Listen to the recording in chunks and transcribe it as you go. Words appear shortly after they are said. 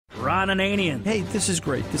Ron Ananian. Hey, this is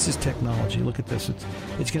great. This is technology. Look at this.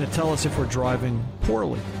 It's going to tell us if we're driving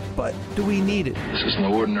poorly. But do we need it? This is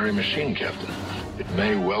no ordinary machine, Captain. It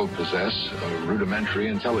may well possess a rudimentary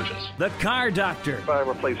intelligence. The Car Doctor. I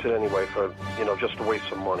replace it anyway for, just to waste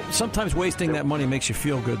some money. Sometimes wasting that money makes you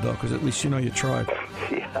feel good, though, because at least you know you tried.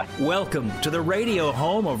 Yeah. Welcome to the radio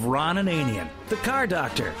home of Ron Ananian, the Car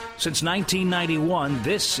Doctor. Since 1991,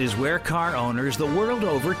 this is where car owners the world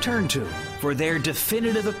over turn to for their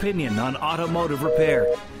definitive opinion on automotive repair.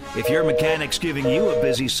 If your mechanic's giving you a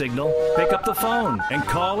busy signal, pick up the phone and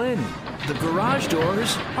call in. The garage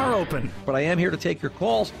doors are open. But I am here to take your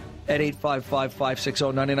calls at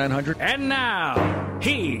 855-560-9900. And now,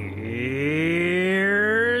 here's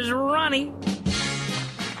Ronnie.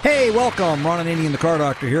 Hey, welcome. Ron Ananian, the Car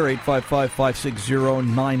Doctor here,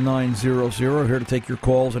 855-560-9900. Here to take your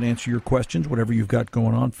calls and answer your questions, whatever you've got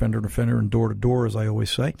going on, fender to fender and door to door, as I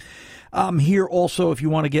always say. I'm here also, if you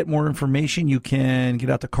want to get more information, you can get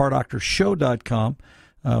out to cardoctorshow.com.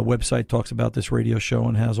 Website talks about this radio show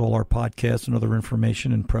and has all our podcasts and other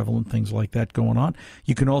information and prevalent things like that going on.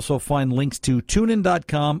 You can also find links to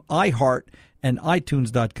tunein.com, iHeart, and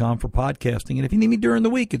iTunes.com for podcasting. And if you need me during the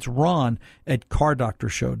week, it's Ron at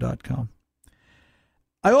cardoctorshow.com.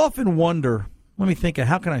 I often wonder, let me think,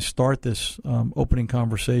 how can I start this opening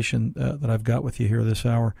conversation that I've got with you here this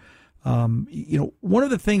hour? One of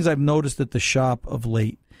the things I've noticed at the shop of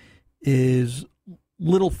late is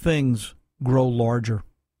little things grow larger.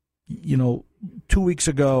 2 days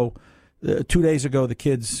ago, the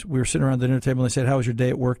kids, we were sitting around the dinner table and they said, "How was your day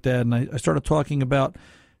at work, Dad?" And I started talking about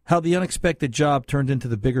how the unexpected job turned into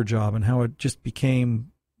the bigger job and how it just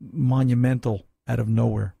became monumental out of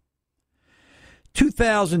nowhere.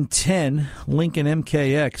 2010, Lincoln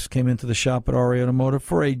MKX came into the shop at RA Automotive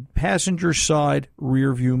for a passenger side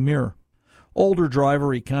rear view mirror. Older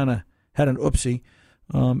driver, he kind of had an oopsie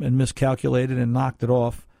and miscalculated and knocked it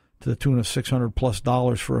off to the tune of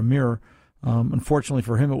 $600+ for a mirror. Unfortunately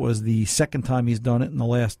for him, it was the second time he's done it in the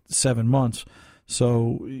last 7 months.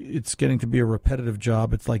 So it's getting to be a repetitive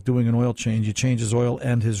job. It's like doing an oil change. You change his oil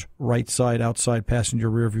and his right side outside passenger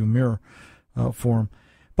rear view mirror for him.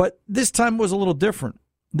 But this time was a little different.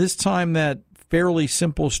 This time that fairly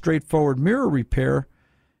simple, straightforward mirror repair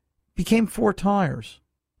became 4 tires.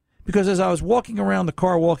 Because as I was walking around the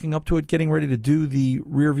car, walking up to it, getting ready to do the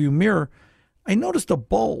rear view mirror, I noticed a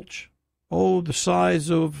bulge, the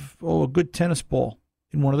size of a good tennis ball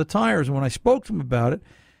in one of the tires. And when I spoke to him about it,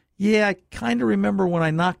 I kind of remember when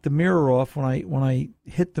I knocked the mirror off, when I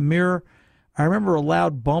hit the mirror, I remember a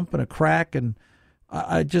loud bump and a crack, and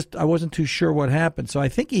I wasn't too sure what happened. So I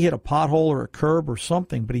think he hit a pothole or a curb or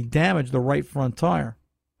something, but he damaged the right front tire.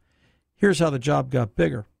 Here's how the job got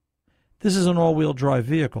bigger. This is an all-wheel drive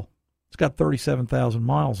vehicle. It's got 37,000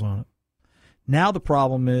 miles on it. Now the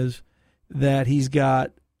problem is that he's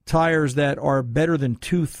got tires that are better than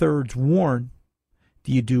 2/3 worn.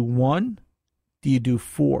 Do you do 1? Do you do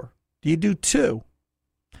 4? Do you do 2?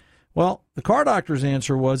 Well, the Car Doctor's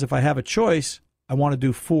answer was, if I have a choice, I want to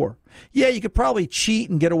do 4. Yeah, you could probably cheat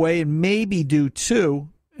and get away and maybe do 2,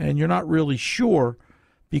 and you're not really sure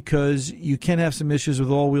because you can have some issues with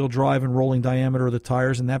all-wheel drive and rolling diameter of the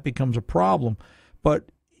tires, and that becomes a problem. But,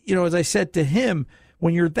 as I said to him,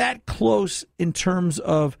 when you're that close in terms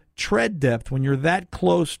of tread depth, when you're that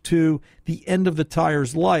close to the end of the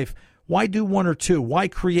tire's life, why do 1 or 2? Why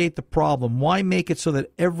create the problem? Why make it so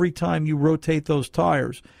that every time you rotate those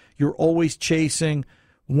tires, you're always chasing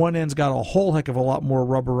one end's got a whole heck of a lot more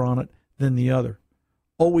rubber on it than the other?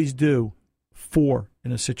 Always do 4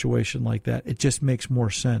 in a situation like that. It just makes more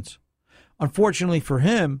sense. Unfortunately for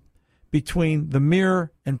him, between the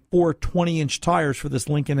mirror and 4 20-inch tires for this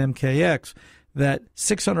Lincoln MKX, that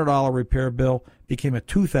 $600 repair bill became a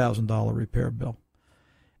 $2,000 repair bill.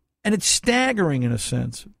 And it's staggering in a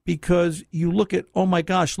sense because you look at, oh my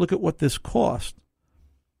gosh, look at what this cost.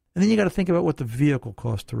 And then you got to think about what the vehicle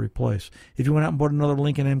cost to replace. If you went out and bought another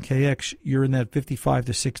Lincoln MKX, you're in that 55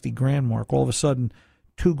 to 60 grand mark. All of a sudden,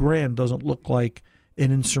 $2,000 doesn't look like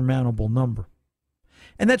an insurmountable number.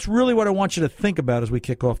 And that's really what I want you to think about as we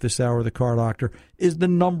kick off this hour of the Car Doctor, is the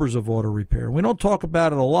numbers of auto repair. We don't talk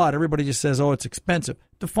about it a lot. Everybody just says, oh, it's expensive.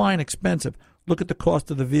 Define expensive. Look at the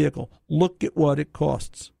cost of the vehicle. Look at what it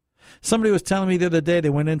costs. Somebody was telling me the other day they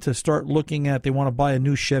went in to start looking at, they want to buy a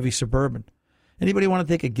new Chevy Suburban. Anybody want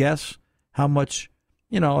to take a guess how much,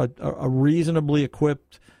 a reasonably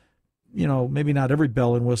equipped, maybe not every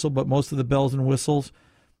bell and whistle, but most of the bells and whistles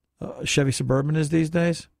Chevy Suburban is these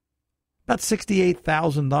days? About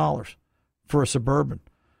 $68,000 for a Suburban.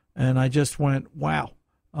 And I just went, wow.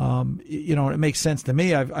 It makes sense to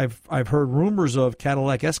me. I've heard rumors of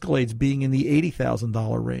Cadillac Escalades being in the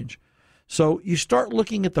 $80,000 range. So you start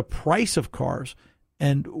looking at the price of cars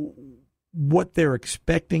and what they're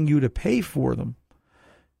expecting you to pay for them.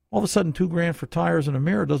 All of a sudden, $2,000 for tires and a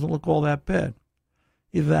mirror doesn't look all that bad.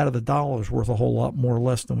 Either that or the dollar is worth a whole lot more or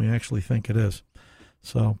less than we actually think it is.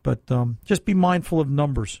 So, but just be mindful of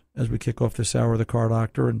numbers as we kick off this hour of the Car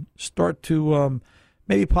Doctor and start to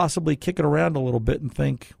maybe possibly kick it around a little bit and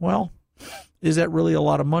think, well, is that really a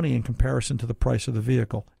lot of money in comparison to the price of the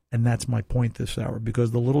vehicle? And that's my point this hour,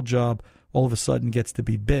 because the little job all of a sudden gets to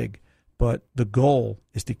be big, but the goal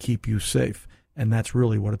is to keep you safe, and that's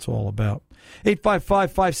really what it's all about.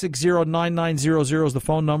 855-560-9900 is the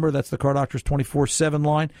phone number. That's the Car Doctor's 24/7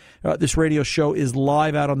 line. This radio show is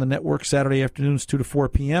live out on the network Saturday afternoons 2 to 4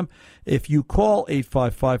 p.m. If you call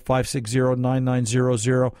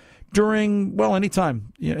 855-560-9900 during, well,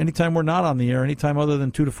 anytime we're not on the air, anytime other than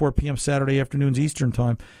 2 to 4 p.m. Saturday afternoons Eastern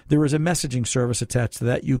Time, there is a messaging service attached to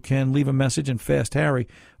that. You can leave a message, and Fast Harry,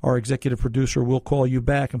 our executive producer, will call you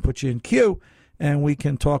back and put you in queue, and we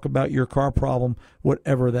can talk about your car problem,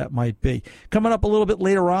 whatever that might be. Coming up a little bit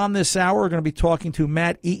later on this hour, we're going to be talking to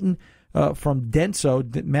Matt Eaton from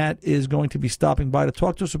Denso. Matt is going to be stopping by to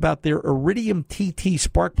talk to us about their Iridium TT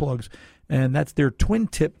spark plugs, and that's their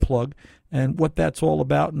twin-tip plug, and what that's all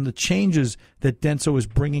about, and the changes that Denso is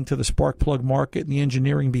bringing to the spark plug market and the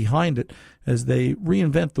engineering behind it as they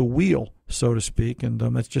reinvent the wheel, so to speak, and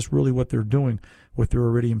that's just really what they're doing with their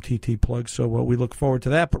Iridium TT plug. So we look forward to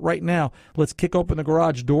that. But right now, let's kick open the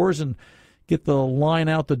garage doors and get the line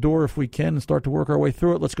out the door if we can and start to work our way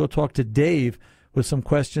through it. Let's go talk to Dave with some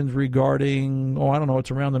questions regarding,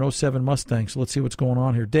 it's around an 07 Mustang. So let's see what's going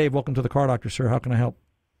on here. Dave, welcome to the Car Doctor, sir. How can I help?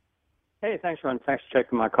 Hey, thanks, Ron. Thanks for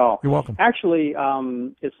taking my call. You're welcome. Actually,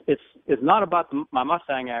 it's not about my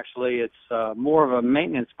Mustang. Actually, it's more of a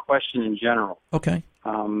maintenance question in general. Okay.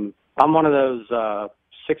 I'm one of those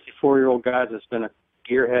 64-year-old guys that's been a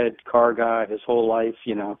gearhead car guy his whole life.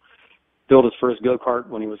 Built his first go-kart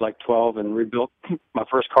when he was like 12, and rebuilt my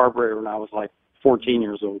first carburetor when I was like 14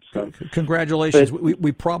 years old. So, congratulations.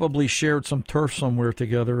 We probably shared some turf somewhere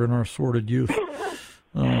together in our sordid youth.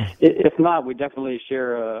 If not, we definitely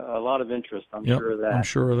share a lot of interest. I'm sure of that. I'm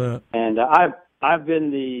sure of that. And I've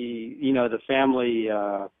been the family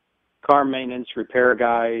car maintenance repair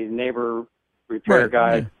guy, neighbor repair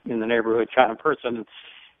guy in the neighborhood kind of person.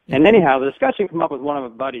 And anyhow, the discussion came up with one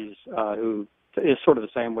of my buddies who is sort of the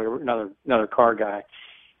same way, another car guy.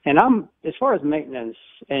 And as far as maintenance,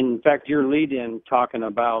 and in fact, your lead-in talking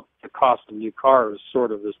about the cost of new cars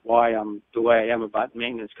sort of is why I'm the way I am about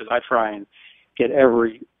maintenance, because I try and get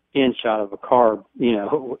every inch out of a car,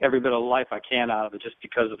 every bit of life I can out of it, just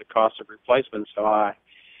because of the cost of replacement so high.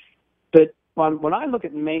 But when I look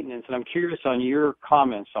at maintenance, and I'm curious on your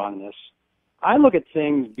comments on this, I look at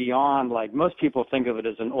things beyond, like most people think of it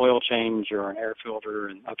as an oil change or an air filter,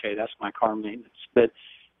 and okay, that's my car maintenance. But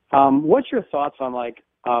what's your thoughts on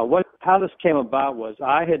how this came about? Was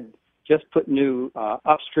I had just put new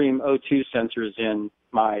upstream O2 sensors in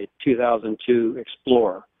my 2002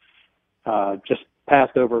 Explorer. Just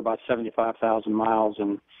passed over about 75,000 miles.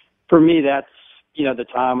 And for me, that's, the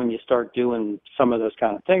time when you start doing some of those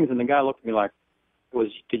kind of things. And the guy looked at me like,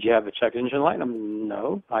 did you have a check engine light?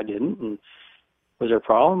 No, I didn't. And was there a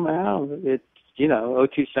problem? Well,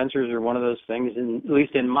 O2 sensors are one of those things, at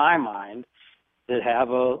least in my mind, that have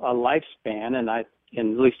a lifespan. And at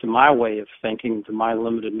least in my way of thinking, to my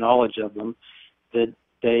limited knowledge of them, that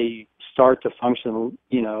they start to function,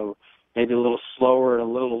 maybe a little slower and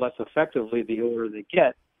a little less effectively the older they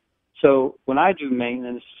get. So when I do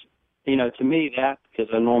maintenance, to me that is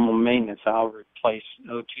a normal maintenance. I'll replace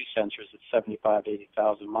O2 sensors at 75,000 to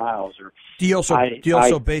 80,000 miles. Or do you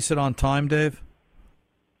also base it on time, Dave?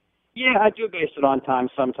 Yeah, I do base it on time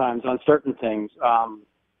sometimes on certain things. There's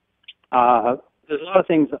a lot of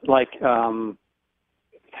things like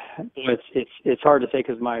it's hard to say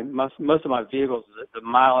because most of my vehicles, the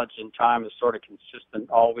mileage and time is sort of consistent,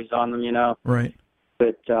 always on them, Right.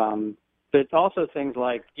 But also things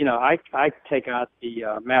like, I take out the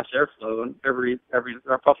mass airflow and every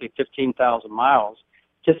roughly 15,000 miles,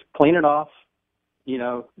 just clean it off,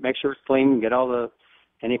 make sure it's clean, get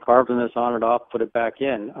any carbon that's on it off, put it back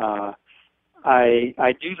in.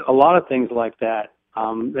 I do a lot of things like that.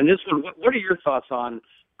 And this one, what are your thoughts on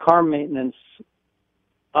car maintenance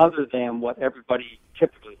other than what everybody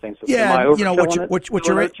typically thinks of? Yeah,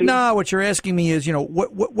 what you're asking me is,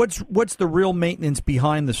 what's the real maintenance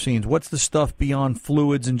behind the scenes? What's the stuff beyond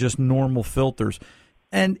fluids and just normal filters?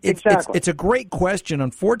 And it's a great question.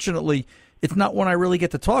 Unfortunately, it's not one I really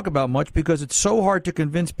get to talk about much because it's so hard to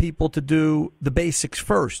convince people to do the basics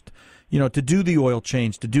first. To do the oil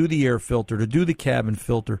change, to do the air filter, to do the cabin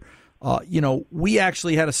filter. We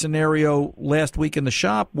actually had a scenario last week in the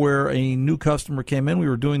shop where a new customer came in. We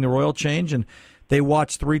were doing their oil change, and they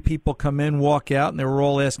watched 3 people come in, walk out, and they were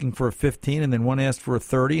all asking for a 15, and then one asked for a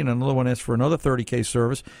 30, and another one asked for another 30K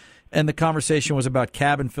service. And the conversation was about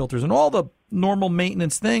cabin filters and all the normal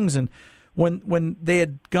maintenance things. And when they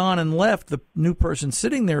had gone and left, the new person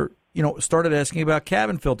sitting there, started asking about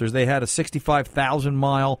cabin filters. They had a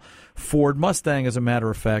 65,000-mile Ford Mustang, as a matter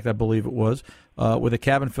of fact, I believe it was, with a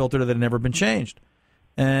cabin filter that had never been changed.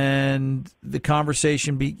 And the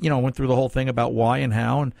conversation, went through the whole thing about why and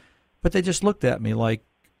how, but they just looked at me like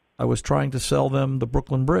I was trying to sell them the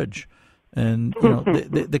Brooklyn Bridge. And,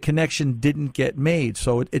 the connection didn't get made.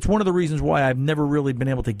 So it's one of the reasons why I've never really been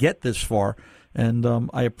able to get this far. And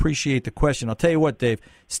I appreciate the question. I'll tell you what, Dave,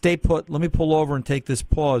 stay put. Let me pull over and take this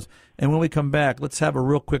pause. And when we come back, let's have a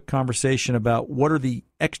real quick conversation about what are the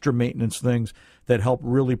extra maintenance things that help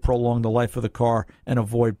really prolong the life of the car and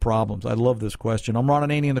avoid problems. I love this question. I'm Ron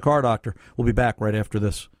Ananian, the Car Doctor. We'll be back right after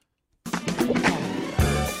this.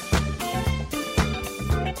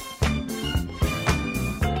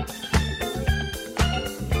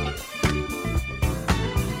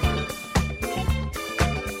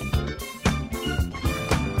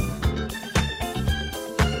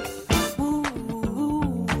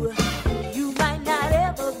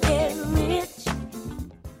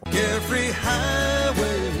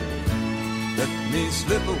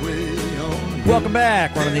 Welcome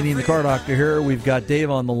back. Ron Ananian, the Car Doctor here. We've got Dave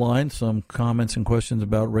on the line. Some comments and questions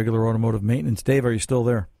about regular automotive maintenance. Dave, are you still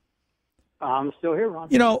there? I'm still here, Ron.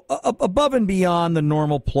 Above and beyond the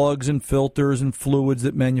normal plugs and filters and fluids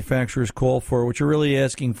that manufacturers call for, what you're really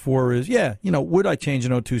asking for is, would I change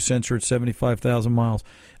an O2 sensor at 75,000 miles?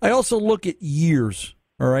 I also look at years.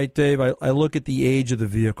 All right, Dave, I look at the age of the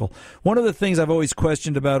vehicle. One of the things I've always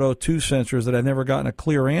questioned about O2 sensors that I've never gotten a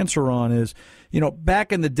clear answer on is,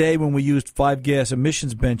 back in the day when we used 5-gas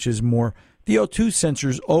emissions benches more, the O2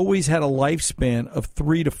 sensors always had a lifespan of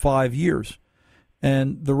 3 to 5 years.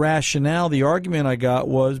 And the rationale, the argument I got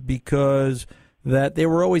was because that they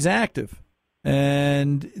were always active.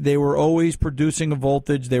 And they were always producing a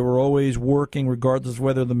voltage. They were always working regardless of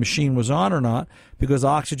whether the machine was on or not because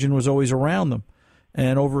oxygen was always around them.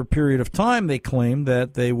 And over a period of time, they claimed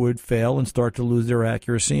that they would fail and start to lose their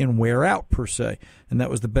accuracy and wear out, per se. And that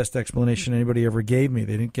was the best explanation anybody ever gave me.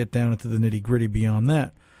 They didn't get down into the nitty-gritty beyond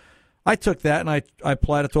that. I took that and I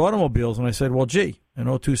applied it to automobiles, and I said, well, gee, an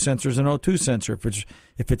O2 sensor is an O2 sensor.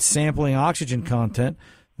 If it's sampling oxygen content,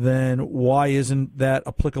 then why isn't that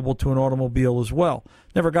applicable to an automobile as well?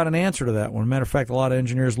 Never got an answer to that one. Matter of fact, a lot of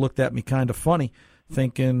engineers looked at me kind of funny,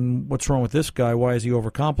 thinking, what's wrong with this guy? Why is he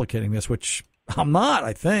overcomplicating this? Which I'm not,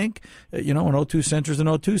 I think. An O2 sensor is an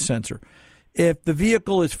O2 sensor. If the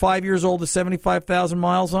vehicle is 5 years old with 75,000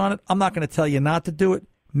 miles on it, I'm not going to tell you not to do it.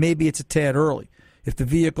 Maybe it's a tad early. If the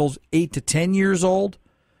vehicle's 8 to 10 years old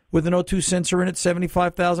with an O2 sensor in it,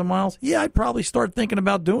 75,000 miles, I'd probably start thinking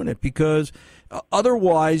about doing it because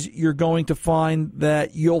otherwise you're going to find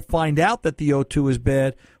that you'll find out that the O2 is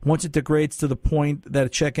bad once it degrades to the point that a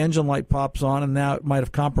check engine light pops on, and now it might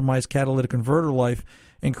have compromised catalytic converter life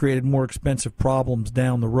and created more expensive problems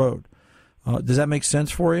down the road. Does that make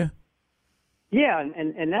sense for you? Yeah,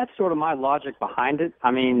 and that's sort of my logic behind it.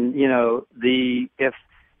 I mean, you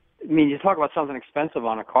talk about something expensive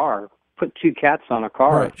on a car. Put 2 cats on a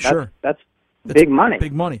car. Right, sure. That's big money.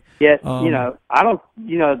 Big money. Yet, I don't,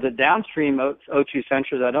 the downstream O2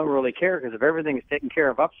 sensors, I don't really care because if everything is taken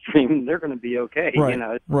care of upstream, they're going to be okay.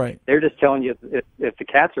 Right, right. They're just telling you if the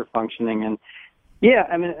cats are functioning. And yeah,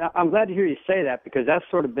 I mean, I'm glad to hear you say that because that's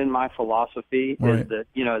sort of been my philosophy is that,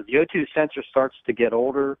 the O2 sensor starts to get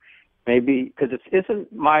older, maybe because the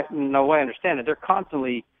way I understand it, they're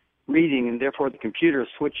constantly reading, and therefore the computer is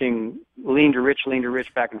switching lean to rich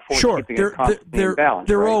back and forth, sure, keeping it constantly in balance.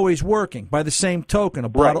 They're right? always working. By the same token, a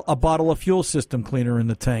bottle of fuel system cleaner in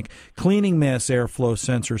the tank, cleaning mass airflow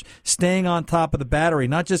sensors, staying on top of the battery,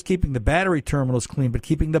 not just keeping the battery terminals clean, but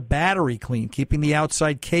keeping the battery clean, keeping the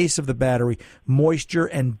outside case of the battery moisture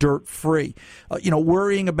and dirt free.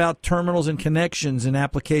 Worrying about terminals and connections in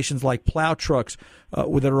applications like plow trucks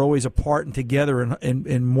that are always apart and together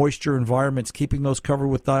in moisture environments, keeping those covered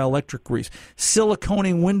with dielectric grease,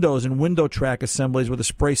 siliconing windows and window track assemblies with a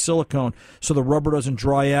spray silicone so the rubber doesn't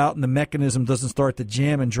dry out and the mechanism doesn't start to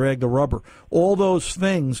jam and drag the rubber. All those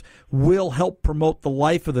things will help promote the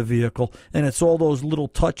life of the vehicle, and it's all those little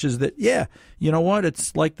touches that, you know what,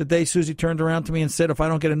 it's like the day Susie turned around to me and said, if I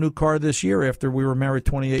don't get a new car this year after we were married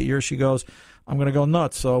 28 years, she goes, I'm going to go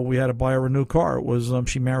nuts. So we had to buy her a new car. It was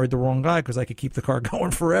she married the wrong guy because I could keep the car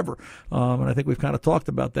going forever. And I think we've kind of talked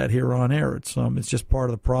about that here on air. It's just part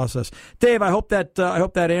of the process. Dave, I hope that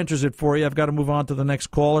answers it for you. I've got to move on to the next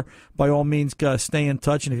caller. By all means, stay in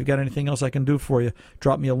touch. And if you've got anything else I can do for you,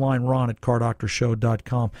 drop me a line,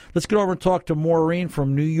 ron@cardoctorshow.com. Let's get over and talk to Maureen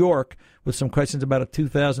from New York with some questions about a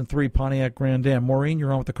 2003 Pontiac Grand Am. Maureen,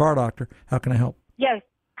 you're on with the Car Doctor. How can I help? Yes.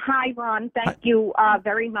 Hi, Ron. Thank you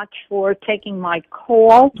very much for taking my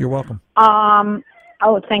call. You're welcome.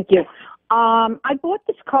 Thank you. I bought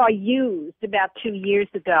this car used about 2 years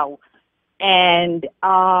ago, and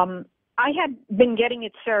I had been getting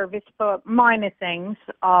it serviced for minor things,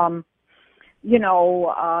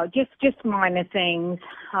 just minor things,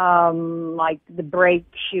 like the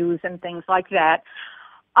brake shoes and things like that.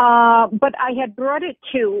 But I had brought it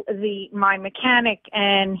to my mechanic,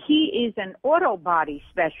 and he is an auto body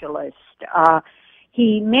specialist.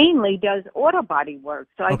 He mainly does auto body work,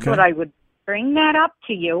 so I thought I would bring that up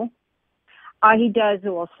to you. He does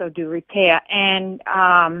also do repair, and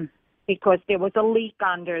because there was a leak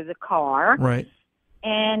under the car, right?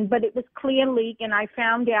 But it was clear leak, and I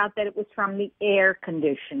found out that it was from the air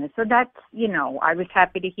conditioner. So that's, I was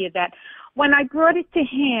happy to hear that. When I brought it to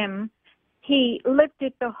him, he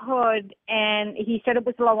lifted the hood, and he said it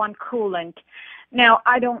was low on coolant. Now,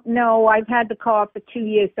 I don't know. I've had the car for 2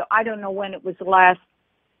 years, so I don't know when it was last.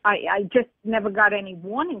 I just never got any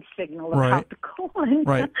warning signal about the coolant.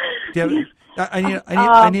 Right. Yeah,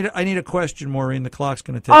 I need a question, Maureen. The clock's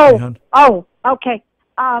going to take me, hon. Oh, okay.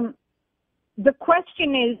 The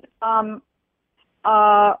question is,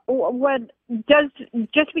 what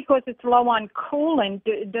just because it's low on coolant,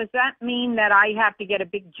 does that mean that I have to get a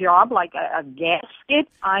big job like a gasket?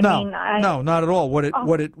 No, not at all.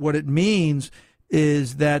 What it means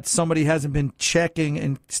is that somebody hasn't been checking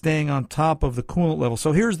and staying on top of the coolant level.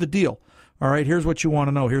 So here's the deal. All right, here's what you want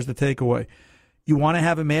to know. Here's the takeaway. You want to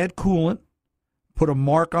have him add coolant, put a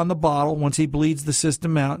mark on the bottle once he bleeds the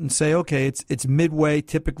system out, and say, okay, it's midway,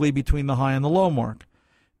 typically between the high and the low mark.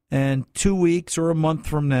 And 2 weeks or a month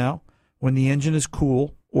from now, when the engine is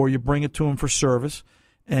cool, or you bring it to him for service,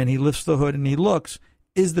 and he lifts the hood and he looks,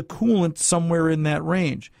 is the coolant somewhere in that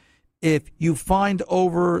range? If you find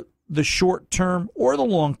over the short term or the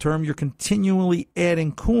long term you're continually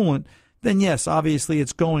adding coolant, then yes, obviously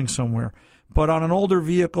it's going somewhere. But on an older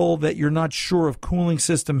vehicle that you're not sure of cooling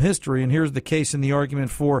system history, and here's the case in the argument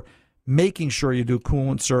for making sure you do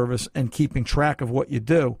coolant service and keeping track of what you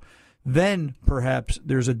do, then perhaps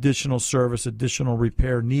there's additional service, additional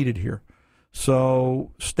repair needed here.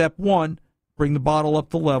 So step one, bring the bottle up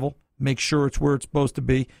to level, make sure it's where it's supposed to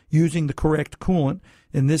be, using the correct coolant.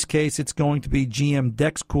 In this case, it's going to be GM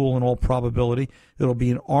Dexcool in all probability. It'll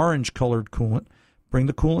be an orange-colored coolant. Bring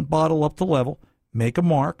the coolant bottle up to level, make a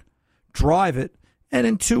mark, drive it, and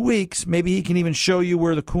in 2 weeks, maybe he can even show you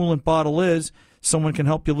where the coolant bottle is. Someone can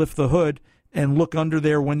help you lift the hood and look under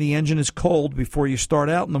there when the engine is cold before you start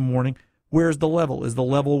out in the morning. Where's the level? Is the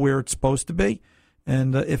level where it's supposed to be?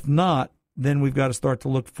 And if not, then we've got to start to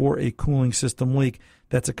look for a cooling system leak.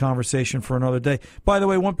 That's a conversation for another day. By the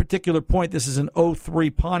way, one particular point, this is an 03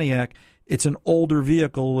 Pontiac. It's an older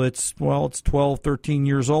vehicle. It's 12, 13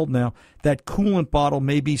 years old now. That coolant bottle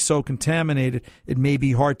may be so contaminated, it may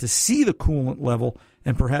be hard to see the coolant level,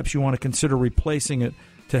 and perhaps you want to consider replacing it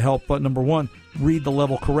to help, number one, read the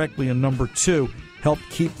level correctly, and number two, help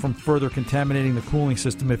keep from further contaminating the cooling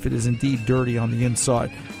system if it is indeed dirty on the inside.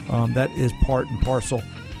 That is part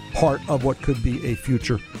of what could be a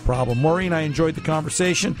future problem. Maureen, I enjoyed the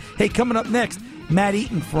conversation. Hey, coming up next, Matt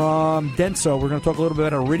Eaton from Denso. We're going to talk a little bit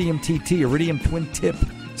about Iridium TT, Iridium Twin Tip.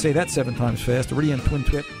 Say that 7 times fast. Iridium Twin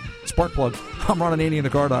Tip spark plugs. I'm Ron Ananian, the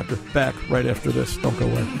Car Doctor. Back right after this. Don't go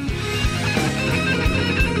away.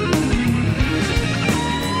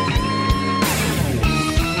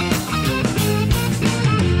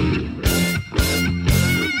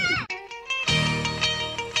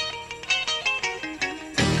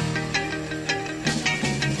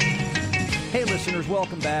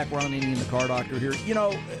 Welcome back. Ron Ananian, the Car Doctor here.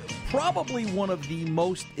 Probably one of the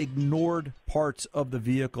most ignored parts of the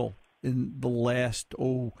vehicle in the last,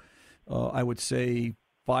 I would say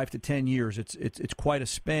 5 to 10 years. It's quite a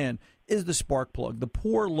span. Is the spark plug, the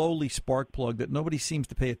poor lowly spark plug that nobody seems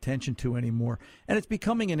to pay attention to anymore, and it's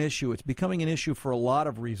becoming an issue. It's becoming an issue for a lot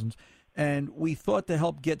of reasons. And we thought to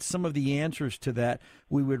help get some of the answers to that,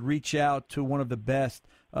 we would reach out to one of the best,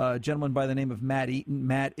 a gentleman by the name of Matt Eaton.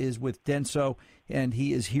 Matt is with Denso, and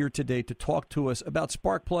he is here today to talk to us about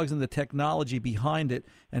spark plugs and the technology behind it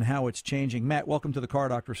and how it's changing. Matt, welcome to the Car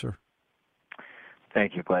Doctor, sir.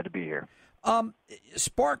 Thank you. Glad to be here.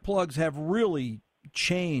 Spark plugs have really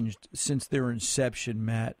changed since their inception,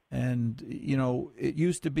 Matt? And, it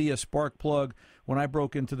used to be a spark plug when I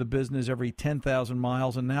broke into the business every 10,000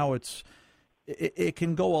 miles, and now it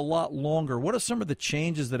can go a lot longer. What are some of the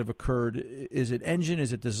changes that have occurred? Is it engine?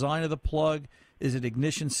 Is it design of the plug? Is it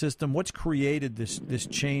ignition system? What's created this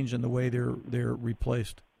change in the way they're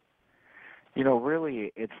replaced?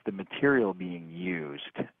 Really, it's the material being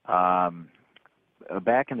used.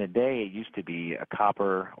 Back in the day, it used to be a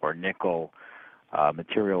copper or nickel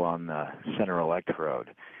material on the center electrode,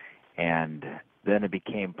 and then it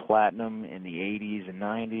became platinum in the 80s and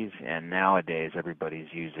 90s, and nowadays everybody's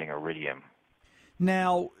using iridium.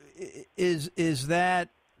 Now, is that?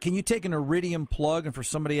 Can you take an iridium plug, and for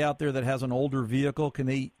somebody out there that has an older vehicle, can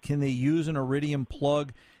they use an iridium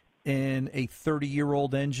plug in a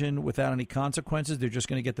 30-year-old engine without any consequences? They're just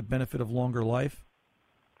going to get the benefit of longer life?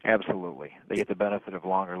 Absolutely. They get the benefit of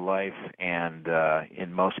longer life and,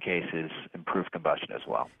 in most cases, improved combustion as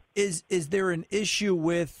well. Is there an issue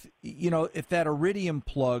with, if that iridium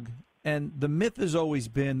plug, and the myth has always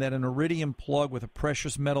been that an iridium plug with a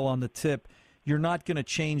precious metal on the tip, you're not going to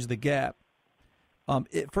change the gap.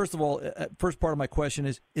 First of all, first part of my question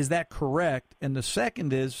is that correct? And the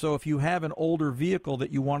second is, so if you have an older vehicle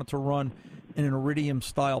that you wanted to run an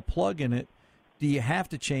iridium-style plug in it, do you have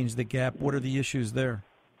to change the gap? What are the issues there?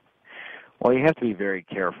 Well, you have to be very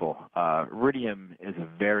careful. Iridium is a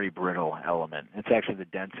very brittle element. It's actually the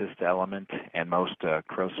densest element and most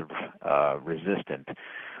corrosive resistant,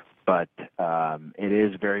 but it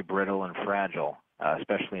is very brittle and fragile,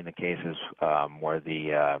 especially in the cases where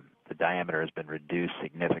the diameter has been reduced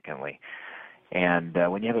significantly. And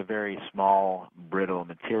when you have a very small, brittle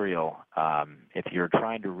material, if you're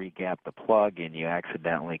trying to regap the plug and you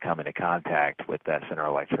accidentally come into contact with that center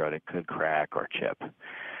electrode, it could crack or chip.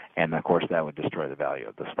 And, of course, that would destroy the value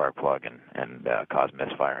of the spark plug and cause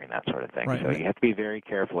misfiring, that sort of thing. Right. So you have to be very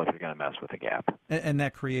careful if you're going to mess with a gap. And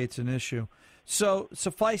that creates an issue. So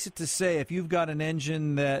suffice it to say, if you've got an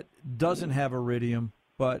engine that doesn't have iridium,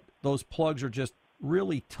 but those plugs are just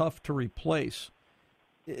really tough to replace,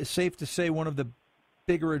 it's safe to say one of the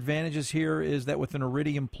bigger advantages here is that with an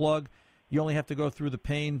iridium plug, you only have to go through the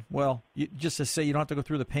pain. Well, just to say you don't have to go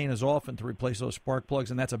through the pain as often to replace those spark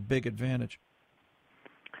plugs, and that's a big advantage.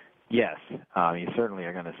 Yes, you certainly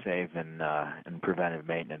are going to save in preventive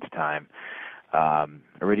maintenance time.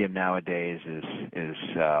 Iridium nowadays is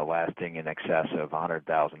lasting in excess of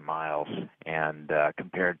 100,000 miles, and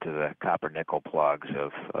compared to the copper-nickel plugs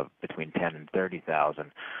of between 10 and 30,000,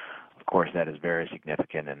 of course, that is very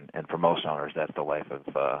significant, and for most owners, that's the life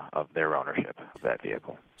of their ownership of that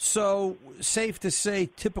vehicle. So, safe to say,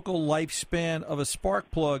 typical lifespan of a spark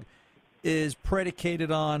plug is predicated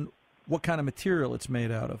on what kind of material it's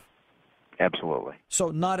made out of. Absolutely. So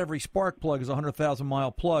not every spark plug is a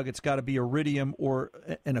 100,000-mile plug. It's got to be iridium or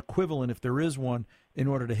an equivalent, if there is one, in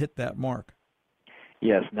order to hit that mark.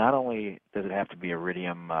 Yes, not only does it have to be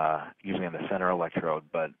iridium, usually on the center electrode,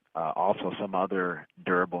 but also some other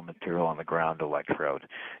durable material on the ground electrode,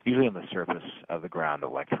 usually on the surface of the ground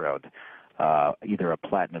electrode. Either a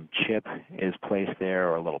platinum chip is placed there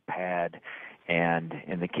or a little pad. And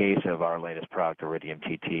in the case of our latest product, Iridium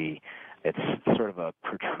TT, it's sort of a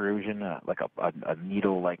protrusion, like a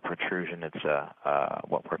needle-like protrusion. It's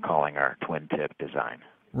what we're calling our twin-tip design.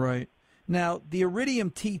 Right. Now, the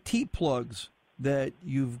Iridium TT plugs that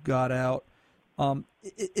you've got out,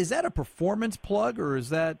 is that a performance plug, or is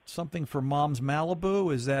that something for Mom's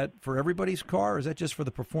Malibu? Is that for everybody's car, or is that just for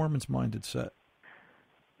the performance-minded set?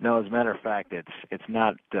 No, as a matter of fact, it's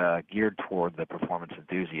not geared toward the performance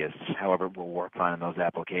enthusiasts. However, we'll work fine in those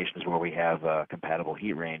applications where we have a compatible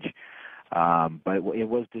heat range. But it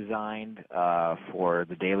was designed for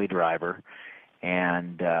the daily driver,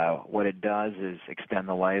 and what it does is extend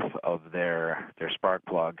the life of their spark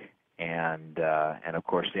plug, and of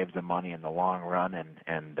course saves them money in the long run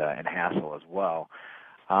and hassle as well.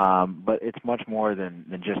 But it's much more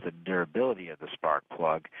than just the durability of the spark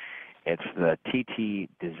plug. It's the TT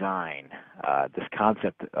design. This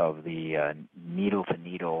concept of the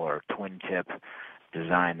needle-to-needle or twin-tip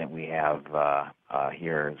design that we have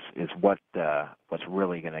here is what's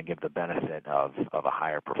really going to give the benefit of a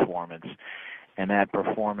higher performance. And that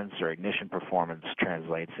performance or ignition performance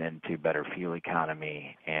translates into better fuel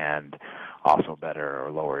economy and also better or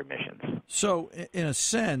lower emissions. So, in a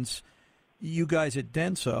sense, you guys at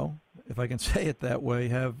Denso, if I can say it that way,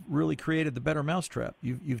 have really created the better mousetrap.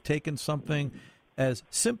 You've taken something as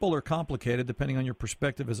simple or complicated, depending on your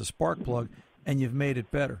perspective as a spark plug, and you've made it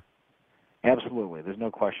better. Absolutely. There's no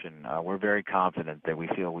question. We're very confident that we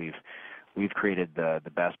feel we've created the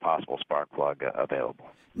best possible spark plug available.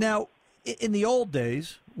 Now, In the old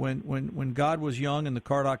days, when God was young and the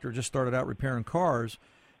car doctor just started out repairing cars,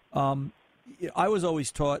 I was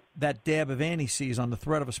always taught that dab of anti-seize on the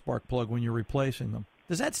thread of a spark plug when you're replacing them.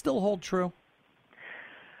 Does that still hold true?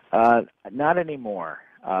 Not anymore.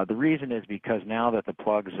 The reason is because now that the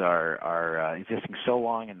plugs are existing so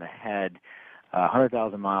long in the head,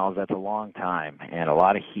 100,000 miles, that's a long time, and a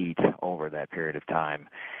lot of heat over that period of time.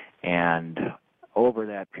 And over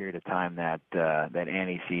that period of time, that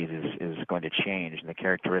anti-seize is going to change, and the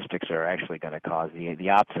characteristics are actually going to cause the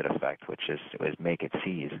opposite effect, which is make it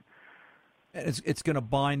seize. It's going to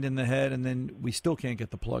bind in the head, and then we still can't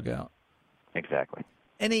get the plug out. Exactly.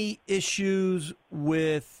 Any issues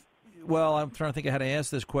with, well, I'm trying to think of how to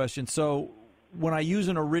ask this question. So when I use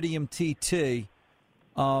an Iridium TT,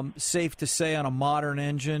 safe to say on a modern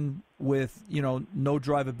engine with, no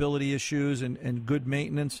drivability issues and good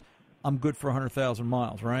maintenance, I'm good for 100,000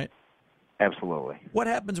 miles, right? Absolutely. What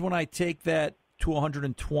happens when I take that to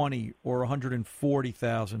 120 or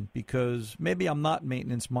 140,000 because maybe I'm not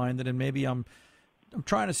maintenance minded and maybe I'm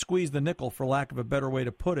trying to squeeze the nickel, for lack of a better way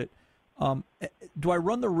to put it. Do I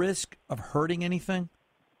run the risk of hurting anything?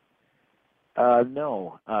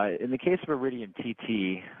 No. In the case of Iridium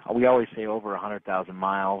TT, we always say over 100,000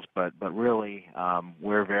 miles, but really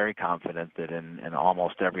we're very confident that in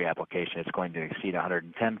almost every application it's going to exceed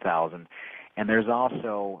 110,000. And there's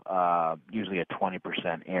also usually a 20%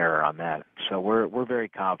 error on that. So we're very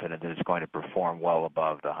confident that it's going to perform well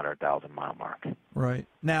above the 100,000 mile mark. Right.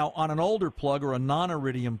 Now, on an older plug or a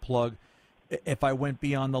non-Iridium plug, if I went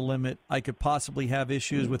beyond the limit, I could possibly have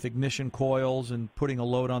issues with ignition coils and putting a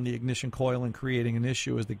load on the ignition coil and creating an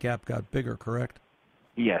issue as the gap got bigger, correct?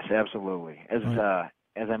 Yes, absolutely. As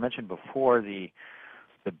I mentioned before, the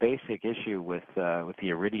basic issue with the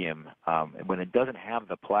Iridium, when it doesn't have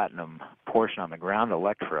the platinum portion on the ground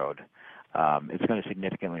electrode, it's going to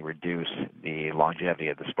significantly reduce the longevity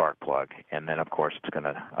of the spark plug, and then, of course, it's going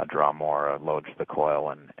to draw more load to the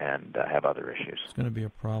coil and have other issues. It's going to be a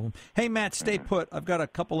problem. Hey, Matt, stay put. I've got a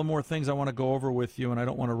couple of more things I want to go over with you, and I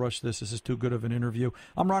don't want to rush this. This is too good of an interview.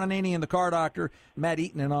 I'm Ron Ananian, the car doctor. Matt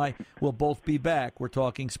Eaton and I will both be back. We're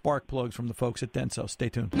talking spark plugs from the folks at Denso. Stay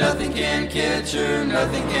tuned. Nothing can catch her,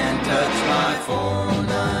 nothing can touch my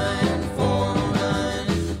 409, 409.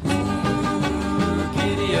 Ooh,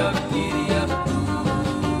 giddy up, giddy up.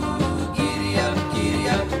 Ooh, giddy up, giddy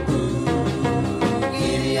up. Ooh,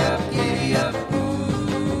 giddy up, giddy up.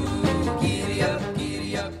 Ooh, giddy up,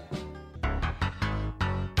 giddy up.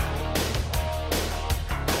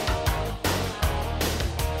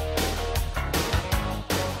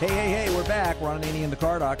 Hey, we're back. Ron Ananian, the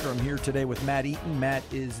car doctor. I'm here today with Matt Eaton. Matt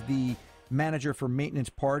is the manager for maintenance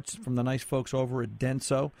parts from the nice folks over at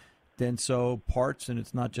Denso. Denso Parts, and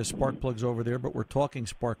it's not just spark plugs over there, but we're talking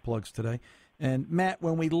spark plugs today. And Matt,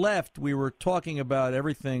 when we left, we were talking about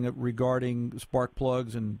everything regarding spark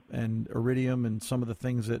plugs and Iridium and some of the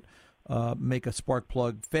things that make a spark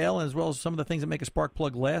plug fail, as well as some of the things that make a spark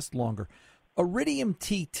plug last longer. Iridium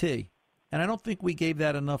TT, and I don't think we gave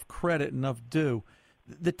that enough credit, enough due.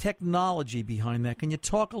 The technology behind that. Can you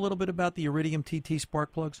talk a little bit about the Iridium TT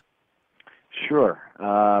spark plugs? Sure.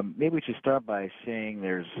 Maybe we should start by saying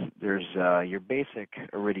there's your basic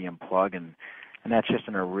Iridium plug, and that's just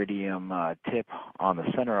an Iridium tip on the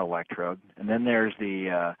center electrode. And then there's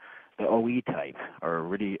the OE type, or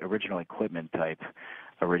original equipment type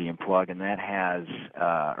Iridium plug, and that has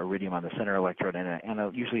Iridium on the center electrode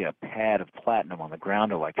and usually a pad of platinum on the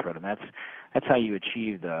ground electrode, and that's how you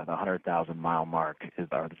achieve the 100,000 mile mark,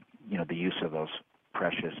 the use of those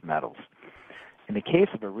precious metals. In the case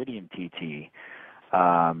of Iridium TT,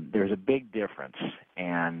 there's a big difference,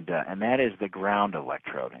 and that is the ground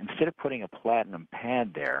electrode. Instead of putting a platinum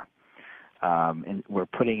pad there, and we're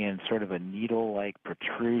putting in sort of a needle-like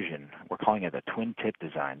protrusion. We're calling it a twin-tip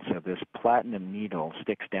design. So this platinum needle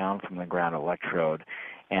sticks down from the ground electrode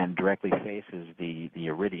and directly faces the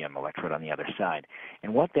Iridium electrode on the other side.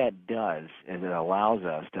 And what that does is it allows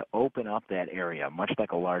us to open up that area, much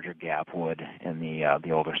like a larger gap would in the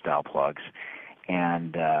older style plugs.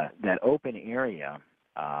 And that open area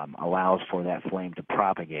allows for that flame to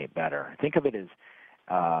propagate better. Think of it as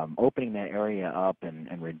opening that area up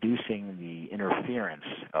and reducing the interference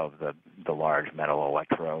of the large metal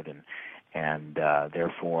electrode and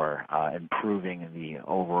therefore improving the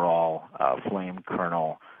overall flame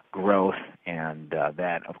kernel growth, and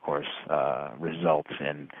that, of course, results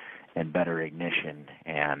in better ignition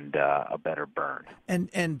and a better burn.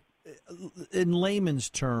 And in layman's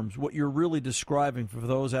terms, what you're really describing for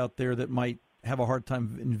those out there that might have a hard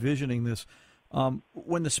time envisioning this,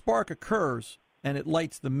 when the spark occurs and it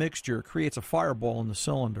lights the mixture, it creates a fireball in the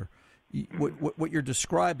cylinder. what you're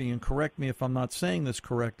describing, and correct me if I'm not saying this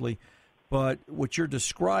correctly, but what you're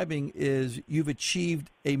describing is you've achieved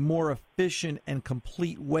a more efficient and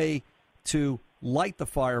complete way to light the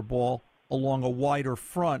Fireball along a wider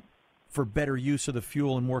front for better use of the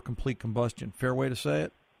fuel and more complete combustion. Fair way to say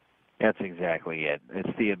it? That's exactly it. It's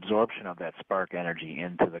the absorption of that spark energy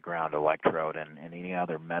into the ground electrode and any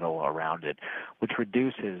other metal around it, which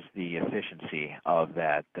reduces the efficiency of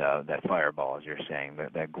that Fireball, as you're saying,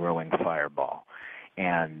 that growing Fireball.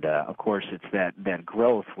 And, of course, it's that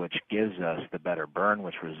growth which gives us the better burn,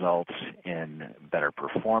 which results in better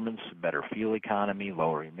performance, better fuel economy,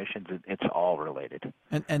 lower emissions. It's all related.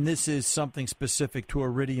 And this is something specific to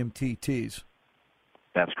Iridium TTs.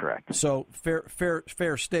 That's correct. So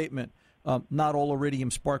fair statement. Not all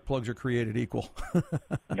Iridium spark plugs are created equal.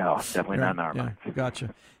 No, definitely not in our minds.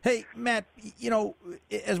 Gotcha. Hey, Matt,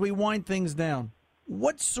 as we wind things down,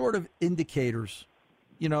 what sort of indicators,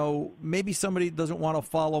 maybe somebody doesn't want to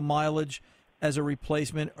follow mileage as a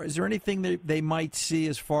replacement. Is there anything that they might see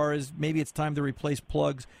as far as maybe it's time to replace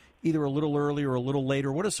plugs either a little earlier or a little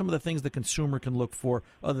later? What are some of the things the consumer can look for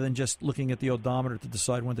other than just looking at the odometer to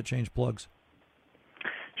decide when to change plugs?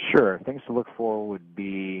 Sure. Things to look for would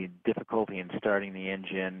be difficulty in starting the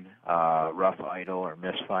engine, rough idle or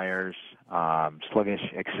misfires, sluggish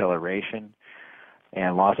acceleration,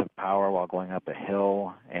 and loss of power while going up a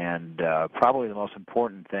hill. And probably the most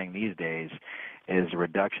important thing these days is a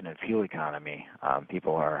reduction in fuel economy.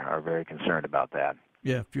 People are very concerned about that.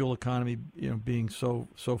 Yeah, fuel economy, being so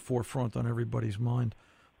forefront on everybody's mind.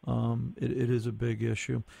 It is a big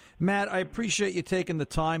issue. Matt, I appreciate you taking the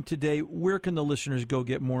time today. Where can the listeners go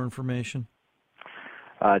get more information?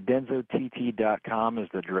 DensoTT.com is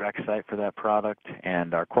the direct site for that product,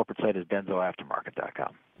 and our corporate site is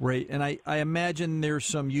DensoAftermarket.com. Great. And I imagine there's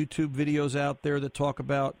some YouTube videos out there that talk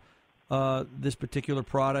about this particular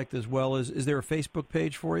product as well as, is there a Facebook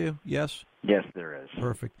page for you? Yes? Yes, there is.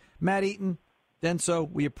 Perfect. Matt Eaton, Denso,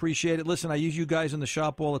 we appreciate it. Listen, I use you guys in the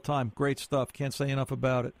shop all the time. Great stuff. Can't say enough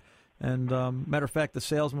about it. And matter of fact, the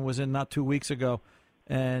salesman was in not 2 weeks ago,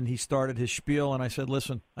 and he started his spiel, and I said,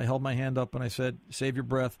 listen, I held my hand up, and I said, save your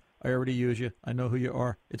breath. I already use you. I know who you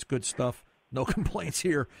are. It's good stuff. No complaints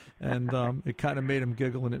here. And it kind of made him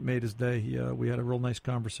giggle, and it made his day. We had a real nice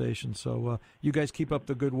conversation. So you guys keep up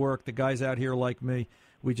the good work. The guys out here like me,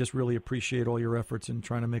 we just really appreciate all your efforts in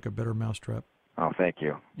trying to make a better mousetrap. Oh, thank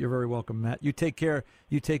you. You're very welcome, Matt. You take care.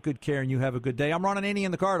 You take good care, and you have a good day. I'm Ron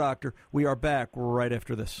Ananian, the Car Doctor. We are back right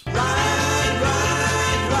after this. Ride,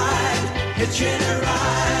 hitching a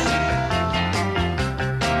ride.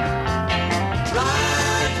 Ride,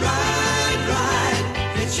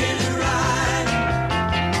 hitching a ride.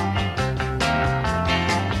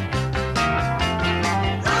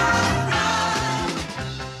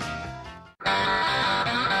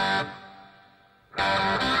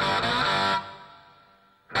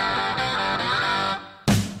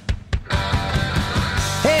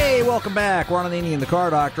 Hey, welcome back. Ron Ananian, the Car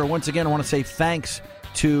Doctor. Once again, I want to say thanks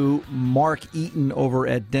to Mark Eaton over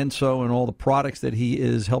at Denso and all the products that he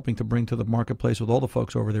is helping to bring to the marketplace with all the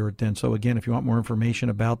folks over there at Denso. Again, if you want more information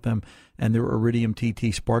about them and their Iridium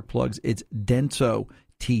TT spark plugs, it's DensoTT.com.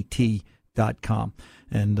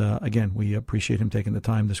 And again, we appreciate him taking the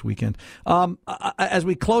time this weekend. As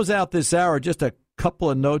we close out this hour, just a couple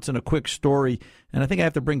of notes and a quick story, and I think I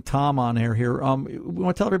have to bring Tom on air here. We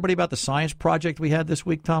want to tell everybody about the science project we had this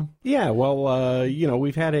week, Tom? Yeah, well,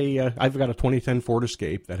 we've had I've got a 2010 Ford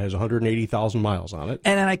Escape that has 180,000 miles on it.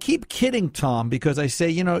 And I keep kidding Tom because I say,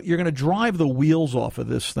 you're going to drive the wheels off of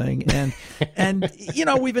this thing. And,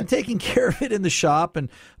 we've been taking care of it in the shop, and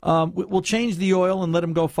we'll change the oil and let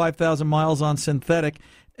him go 5,000 miles on synthetic.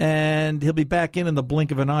 And he'll be back in the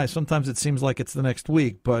blink of an eye. Sometimes it seems like it's the next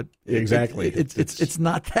week, but exactly, it's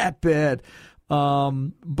not that bad.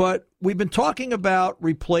 But we've been talking about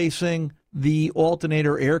replacing the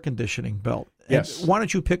alternator air conditioning belt. Yes. And why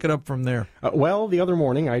don't you pick it up from there? Well, the other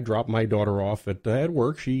morning I dropped my daughter off at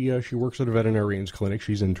work. She works at a veterinarian's clinic.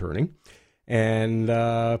 She's interning, and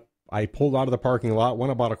I pulled out of the parking lot,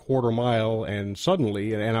 went about a quarter mile, and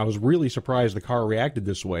suddenly, and I was really surprised the car reacted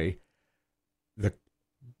this way. The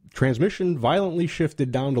transmission violently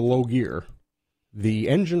shifted down to low gear. The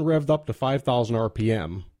engine revved up to 5,000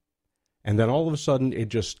 RPM. And then all of a sudden,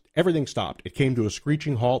 everything stopped. It came to a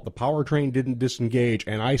screeching halt. The powertrain didn't disengage,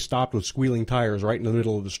 and I stopped with squealing tires right in the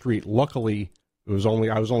middle of the street. Luckily, I was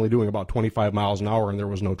only doing about 25 miles an hour, and there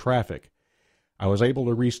was no traffic. I was able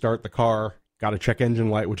to restart the car, got a check engine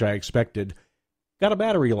light, which I expected, got a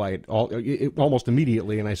battery light almost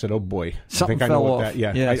immediately, and I said, "Oh boy, Something I think I fell know off. what that."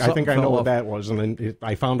 Yeah, Yeah, I think I know fell what off. that was, and then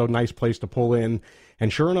I found a nice place to pull in,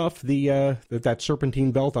 and sure enough, that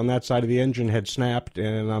serpentine belt on that side of the engine had snapped,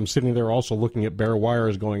 and I'm sitting there also looking at bare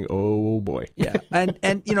wires, going, "Oh boy." Yeah, and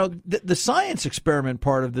the science experiment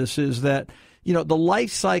part of this is that the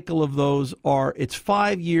life cycle of those it's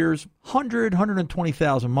 5 years,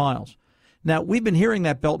 120,000 miles. Now, we've been hearing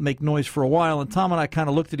that belt make noise for a while, and Tom and I kind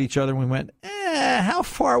of looked at each other and we went, how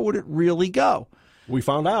far would it really go? We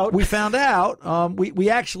found out. We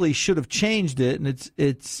actually should have changed it, and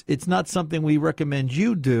it's not something we recommend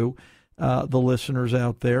you do, the listeners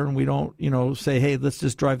out there. And we don't, say, hey, let's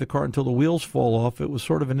just drive the car until the wheels fall off. It was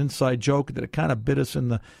sort of an inside joke that it kind of bit us in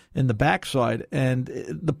the backside. And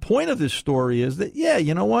the point of this story is that,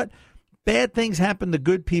 you know what? Bad things happen to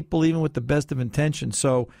good people, even with the best of intentions.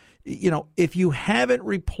 So, if you haven't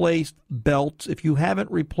replaced belts, if you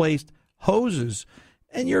haven't replaced hoses,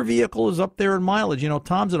 and your vehicle is up there in mileage.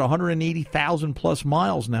 Tom's at 180,000 plus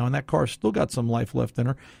miles now, and that car's still got some life left in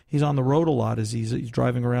her. He's on the road a lot as he's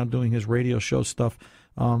driving around doing his radio show stuff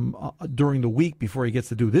during the week before he gets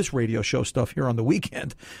to do this radio show stuff here on the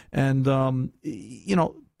weekend. And,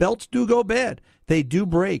 belts do go bad. They do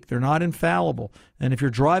break. They're not infallible. And if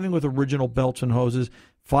you're driving with original belts and hoses,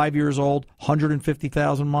 5 years old,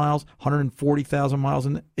 150,000 miles, 140,000 miles,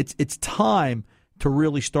 and it's time to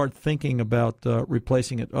really start thinking about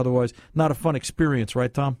replacing it. Otherwise, not a fun experience,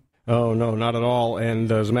 right, Tom? Oh, no, not at all.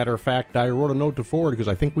 And as a matter of fact, I wrote a note to Ford because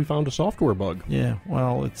I think we found a software bug. Yeah,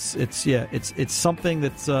 well, it's something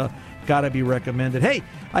that's got to be recommended. Hey,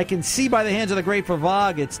 I can see by the hands of the great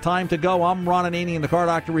Favog, it's time to go. I'm Ron Ananian, the Car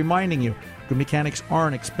Doctor, reminding you, good mechanics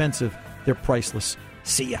aren't expensive. They're priceless.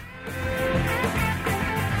 See ya.